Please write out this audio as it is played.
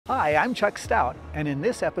Hi, I'm Chuck Stout, and in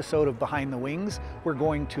this episode of Behind the Wings, we're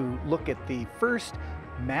going to look at the first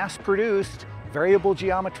mass-produced variable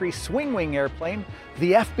geometry swing wing airplane,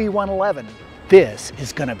 the FB-111. This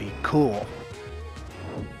is gonna be cool.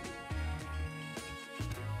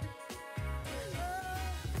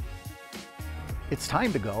 It's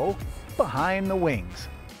time to go behind the wings.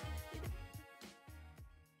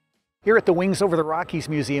 Here at the Wings Over the Rockies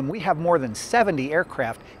Museum, we have more than 70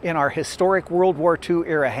 aircraft in our historic World War II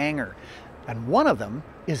era hangar. And one of them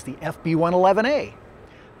is the FB-111A.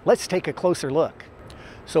 Let's take a closer look.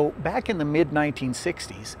 So back in the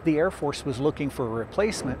mid-1960s, the Air Force was looking for a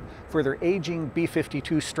replacement for their aging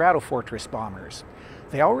B-52 Stratofortress bombers.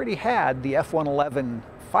 They already had the F-111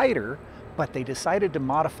 fighter, but they decided to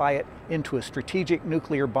modify it into a strategic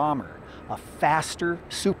nuclear bomber, a faster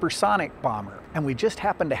supersonic bomber. And we just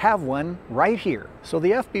happen to have one right here. So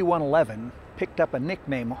the FB-111 picked up a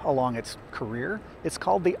nickname along its career. It's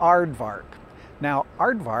called the Aardvark. Now,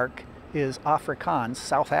 Aardvark is Afrikaans,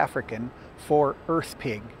 South African, for earth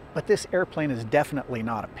pig, but this airplane is definitely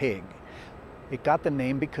not a pig. It got the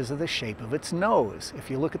name because of the shape of its nose. If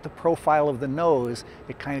you look at the profile of the nose,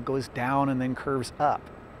 it kind of goes down and then curves up.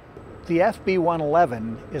 The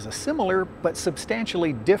FB-111 is a similar but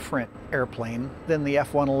substantially different airplane than the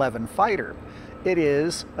F-111 fighter. It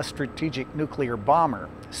is a strategic nuclear bomber,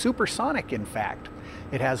 supersonic in fact.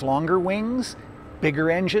 It has longer wings, bigger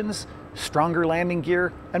engines, stronger landing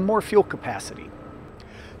gear, and more fuel capacity.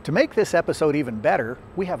 To make this episode even better,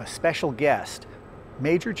 we have a special guest,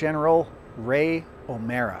 Major General Ray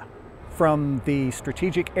O'Mara from the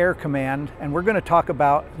Strategic Air Command, and we're going to talk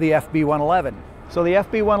about the FB-111. So the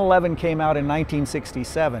FB-111 came out in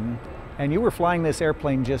 1967, and you were flying this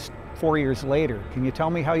airplane just 4 years later. Can you tell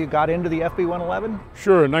me how you got into the FB-111?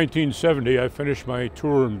 Sure. In 1970, I finished my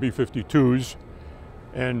tour in B-52s,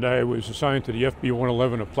 and I was assigned to the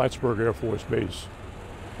FB-111 at Plattsburgh Air Force Base.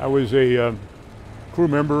 I was a crew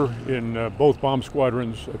member in both bomb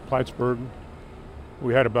squadrons at Plattsburgh.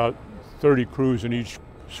 We had about 30 crews in each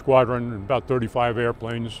squadron and about 35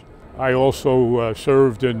 airplanes. I also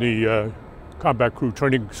served in the Combat Crew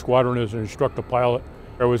Training Squadron as an instructor pilot.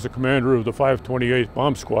 I was the commander of the 528th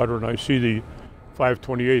Bomb Squadron. I see the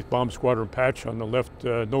 528th Bomb Squadron patch on the left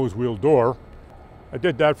nose wheel door. I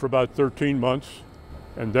did that for about 13 months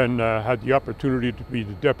and then had the opportunity to be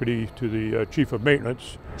the deputy to the chief of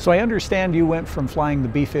maintenance. So I understand you went from flying the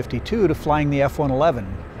B-52 to flying the F-111.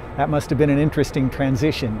 That must have been an interesting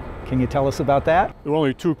transition. Can you tell us about that? There were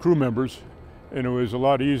only 2 crew members, and it was a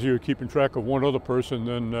lot easier keeping track of one other person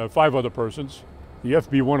than 5 other persons. The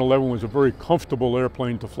FB-111 was a very comfortable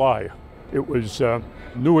airplane to fly. It was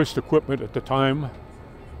newest equipment at the time,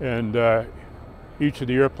 and each of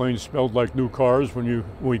the airplanes smelled like new cars when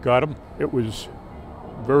we got them. It was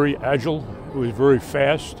very agile, it was very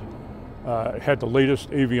fast, it had the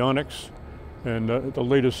latest avionics and the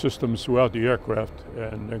latest systems throughout the aircraft,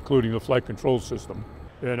 and including the flight control system.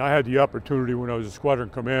 And I had the opportunity when I was a squadron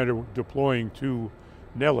commander deploying to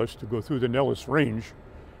Nellis to go through the Nellis range,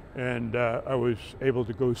 and I was able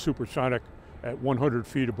to go supersonic at 100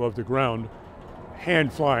 feet above the ground,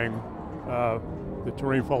 hand flying. The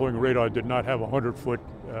terrain following radar did not have a 100-foot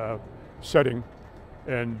setting,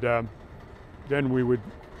 and then we would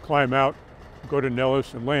climb out, go to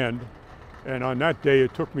Nellis and land. And on that day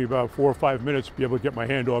it took me about 4 or 5 minutes to be able to get my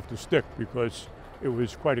hand off the stick because it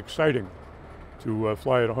was quite exciting to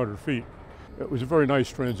fly at 100 feet. It was a very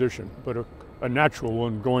nice transition, but a natural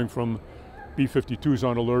one, going from B-52s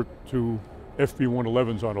on alert to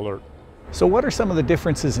FB-111s on alert. So what are some of the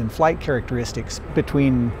differences in flight characteristics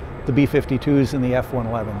between the B-52s and the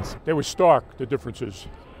F-111s? They were stark, the differences.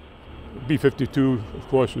 B-52, of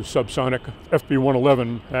course, was subsonic.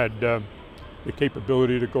 FB-111 had the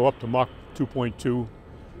capability to go up to Mach 2.2,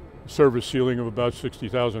 service ceiling of about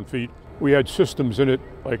 60,000 feet. We had systems in it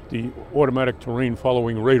like the automatic terrain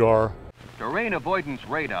following radar. Terrain avoidance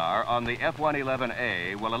radar on the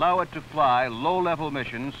F-111A will allow it to fly low-level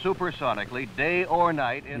missions supersonically day or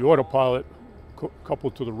night. The autopilot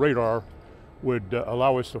coupled to the radar would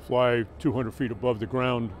allow us to fly 200 feet above the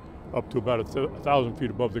ground up to about 1,000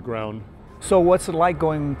 feet above the ground. So what's it like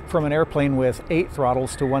going from an airplane with 8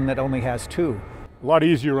 throttles to one that only has 2? A lot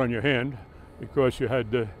easier on your hand because you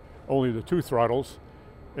had only the 2 throttles.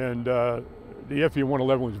 And the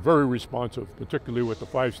FB-111 was very responsive, particularly with the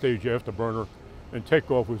 5-stage afterburner, and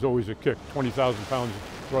takeoff was always a kick, 20,000 pounds of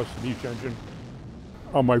thrust in each engine.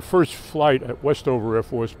 On my first flight at Westover Air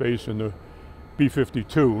Force Base in the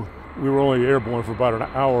B-52, we were only airborne for about an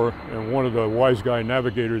hour, and one of the wise guy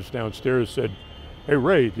navigators downstairs said, "Hey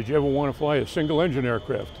Ray, did you ever want to fly a single engine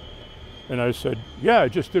aircraft?" And I said, "Yeah,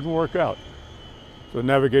 it just didn't work out." So the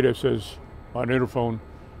navigator says on interphone,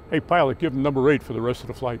 "Hey pilot, give him number 8 for the rest of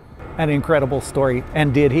the flight." An incredible story.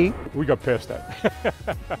 And did he? We got past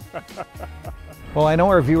that. Well, I know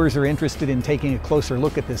our viewers are interested in taking a closer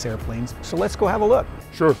look at this airplane, so let's go have a look.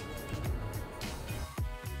 Sure.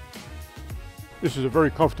 This is a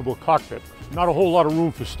very comfortable cockpit. Not a whole lot of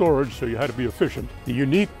room for storage, so you had to be efficient. The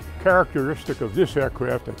unique characteristic of this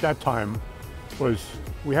aircraft at that time was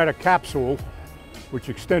we had a capsule which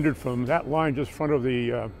extended from that line just in front of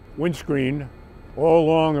the windscreen all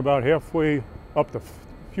along about halfway up the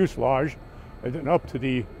fuselage and then up to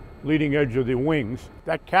the leading edge of the wings.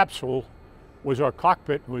 That capsule was our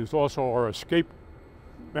cockpit, was also our escape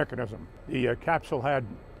mechanism. The capsule had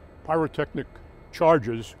pyrotechnic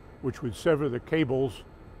charges which would sever the cables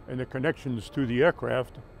and the connections to the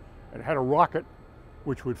aircraft, and had a rocket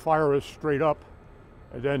which would fire us straight up,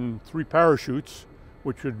 and then 3 parachutes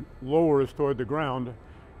which would lower us toward the ground,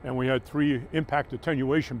 and we had 3 impact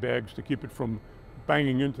attenuation bags to keep it from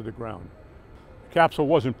banging into the ground. The capsule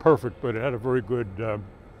wasn't perfect, but it had a very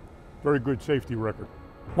good safety record.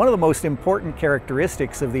 One of the most important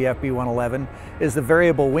characteristics of the FB-111 is the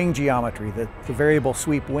variable wing geometry, the variable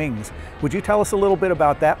sweep wings. Would you tell us a little bit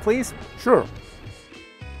about that, please? Sure.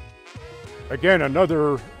 Again,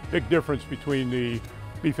 another big difference between the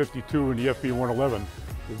B-52 and the FB-111,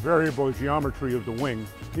 the variable geometry of the wing.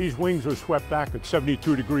 These wings are swept back at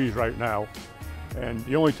 72 degrees right now, and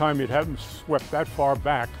the only time you'd have them swept that far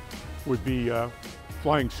back would be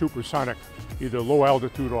flying supersonic, either low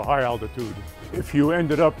altitude or high altitude. If you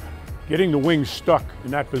ended up getting the wings stuck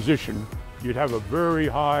in that position, you'd have a very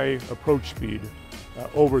high approach speed,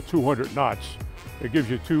 over 200 knots. It gives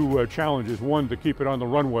you 2 challenges: 1, to keep it on the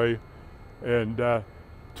runway, and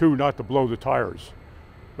 2, not to blow the tires.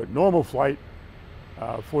 But normal flight,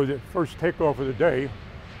 for the first takeoff of the day,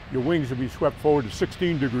 your wings would be swept forward to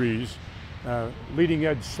 16 degrees, leading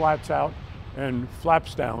edge slats out and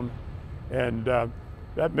flaps down, and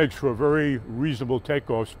that makes for a very reasonable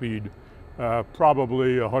takeoff speed,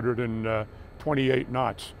 probably 128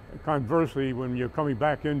 knots. Conversely, when you're coming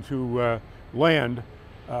back into land,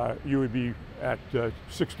 you would be at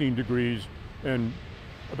 16 degrees and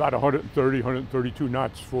about 130, 132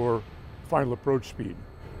 knots for final approach speed.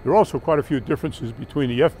 There are also quite a few differences between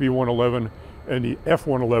the FB-111 and the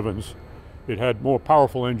F-111s. It had more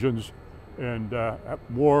powerful engines and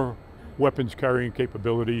more weapons carrying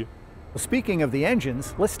capability. Well, speaking of the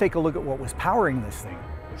engines, let's take a look at what was powering this thing.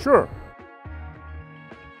 Sure.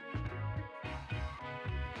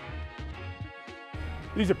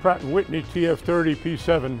 These are Pratt & Whitney TF30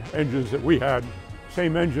 P7 engines that we had,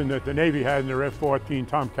 same engine that the Navy had in their F-14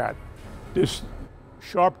 Tomcat. This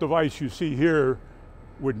sharp device you see here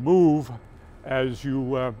would move as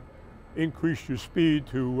you increase your speed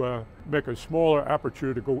to make a smaller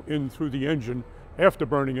aperture to go in through the engine.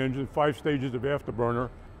 Afterburning engine, 5 stages of afterburner.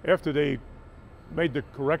 After they made the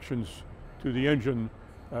corrections to the engine,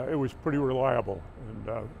 it was pretty reliable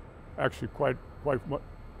and actually quite a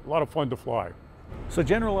lot of fun to fly. So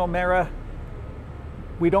General O'Mara,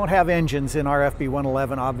 we don't have engines in our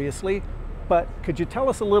FB-111, obviously, but could you tell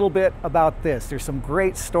us a little bit about this? There's some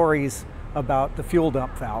great stories about the fuel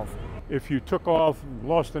dump valve. If you took off,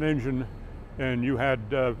 lost an engine, and you had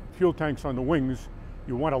fuel tanks on the wings,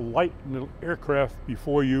 you want to lighten the aircraft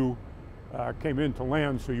before you came in to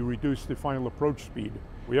land, so you reduce the final approach speed.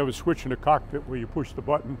 We have a switch in the cockpit where you push the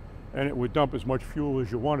button and it would dump as much fuel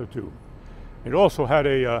as you wanted to. It also had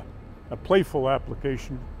a playful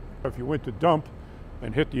application. If you went to dump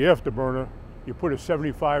and hit the afterburner, you put a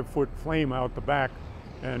 75-foot flame out the back,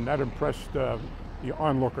 and that impressed the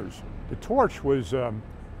onlookers. The torch was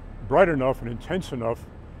bright enough and intense enough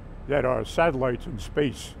that our satellites in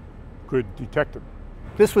space could detect it.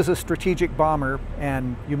 This was a strategic bomber,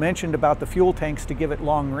 and you mentioned about the fuel tanks to give it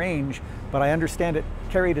long range, but I understand it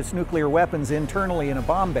carried its nuclear weapons internally in a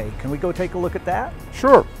bomb bay. Can we go take a look at that?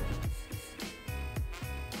 Sure.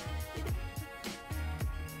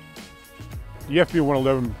 The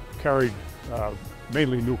FB-111 carried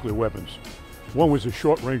mainly nuclear weapons. One was a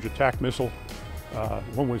short-range attack missile,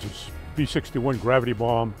 one was a B-61 gravity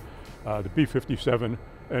bomb, the B-57,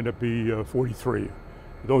 and a B-43.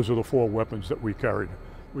 Those are the 4 weapons that we carried.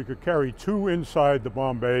 We could carry 2 inside the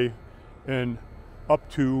bomb bay and up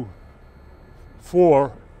to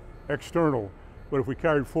 4 external. But if we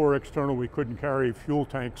carried 4 external, we couldn't carry fuel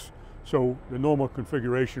tanks. So the normal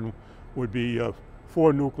configuration would be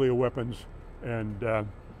 4 nuclear weapons and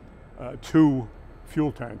 2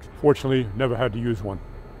 fuel tanks. Fortunately, never had to use one.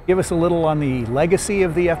 Give us a little on the legacy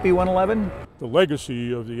of the FB-111. The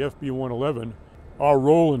legacy of the FB-111, our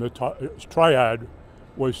role in the triad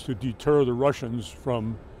was to deter the Russians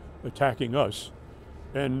from attacking us.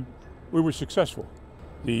 and we were successful.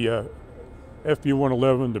 The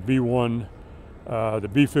FB-111, the B-1, the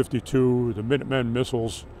B-52, the Minuteman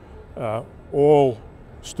missiles, all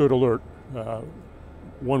stood alert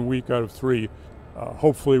 1 week out of 3.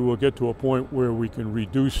 Hopefully we'll get to a point where we can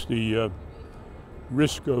reduce the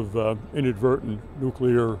risk of inadvertent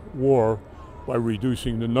nuclear war by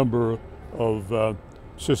reducing the number of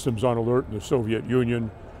systems on alert in the Soviet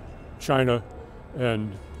Union, China,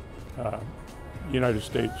 and United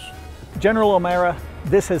States. General O'Mara,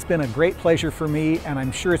 this has been a great pleasure for me, and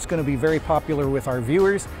I'm sure it's going to be very popular with our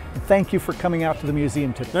viewers. Thank you for coming out to the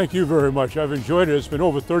museum today. Thank you very much. I've enjoyed it. It's been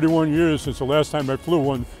over 31 years since the last time I flew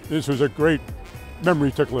one. This was a great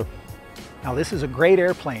memory tickler. Now, this is a great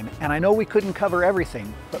airplane, and I know we couldn't cover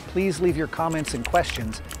everything, but please leave your comments and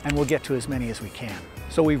questions, and we'll get to as many as we can.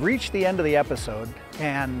 So we've reached the end of the episode,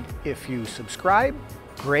 and if you subscribe,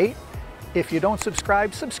 great. If you don't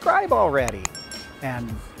subscribe, subscribe already.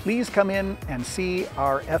 And please come in and see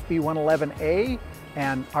our FB-111A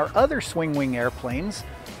and our other swing wing airplanes,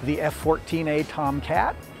 the F-14A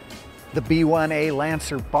Tomcat, the B-1A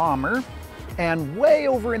Lancer bomber, and way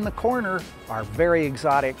over in the corner, our very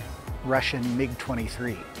exotic Russian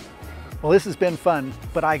MiG-23. Well, this has been fun,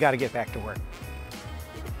 but I got to get back to work.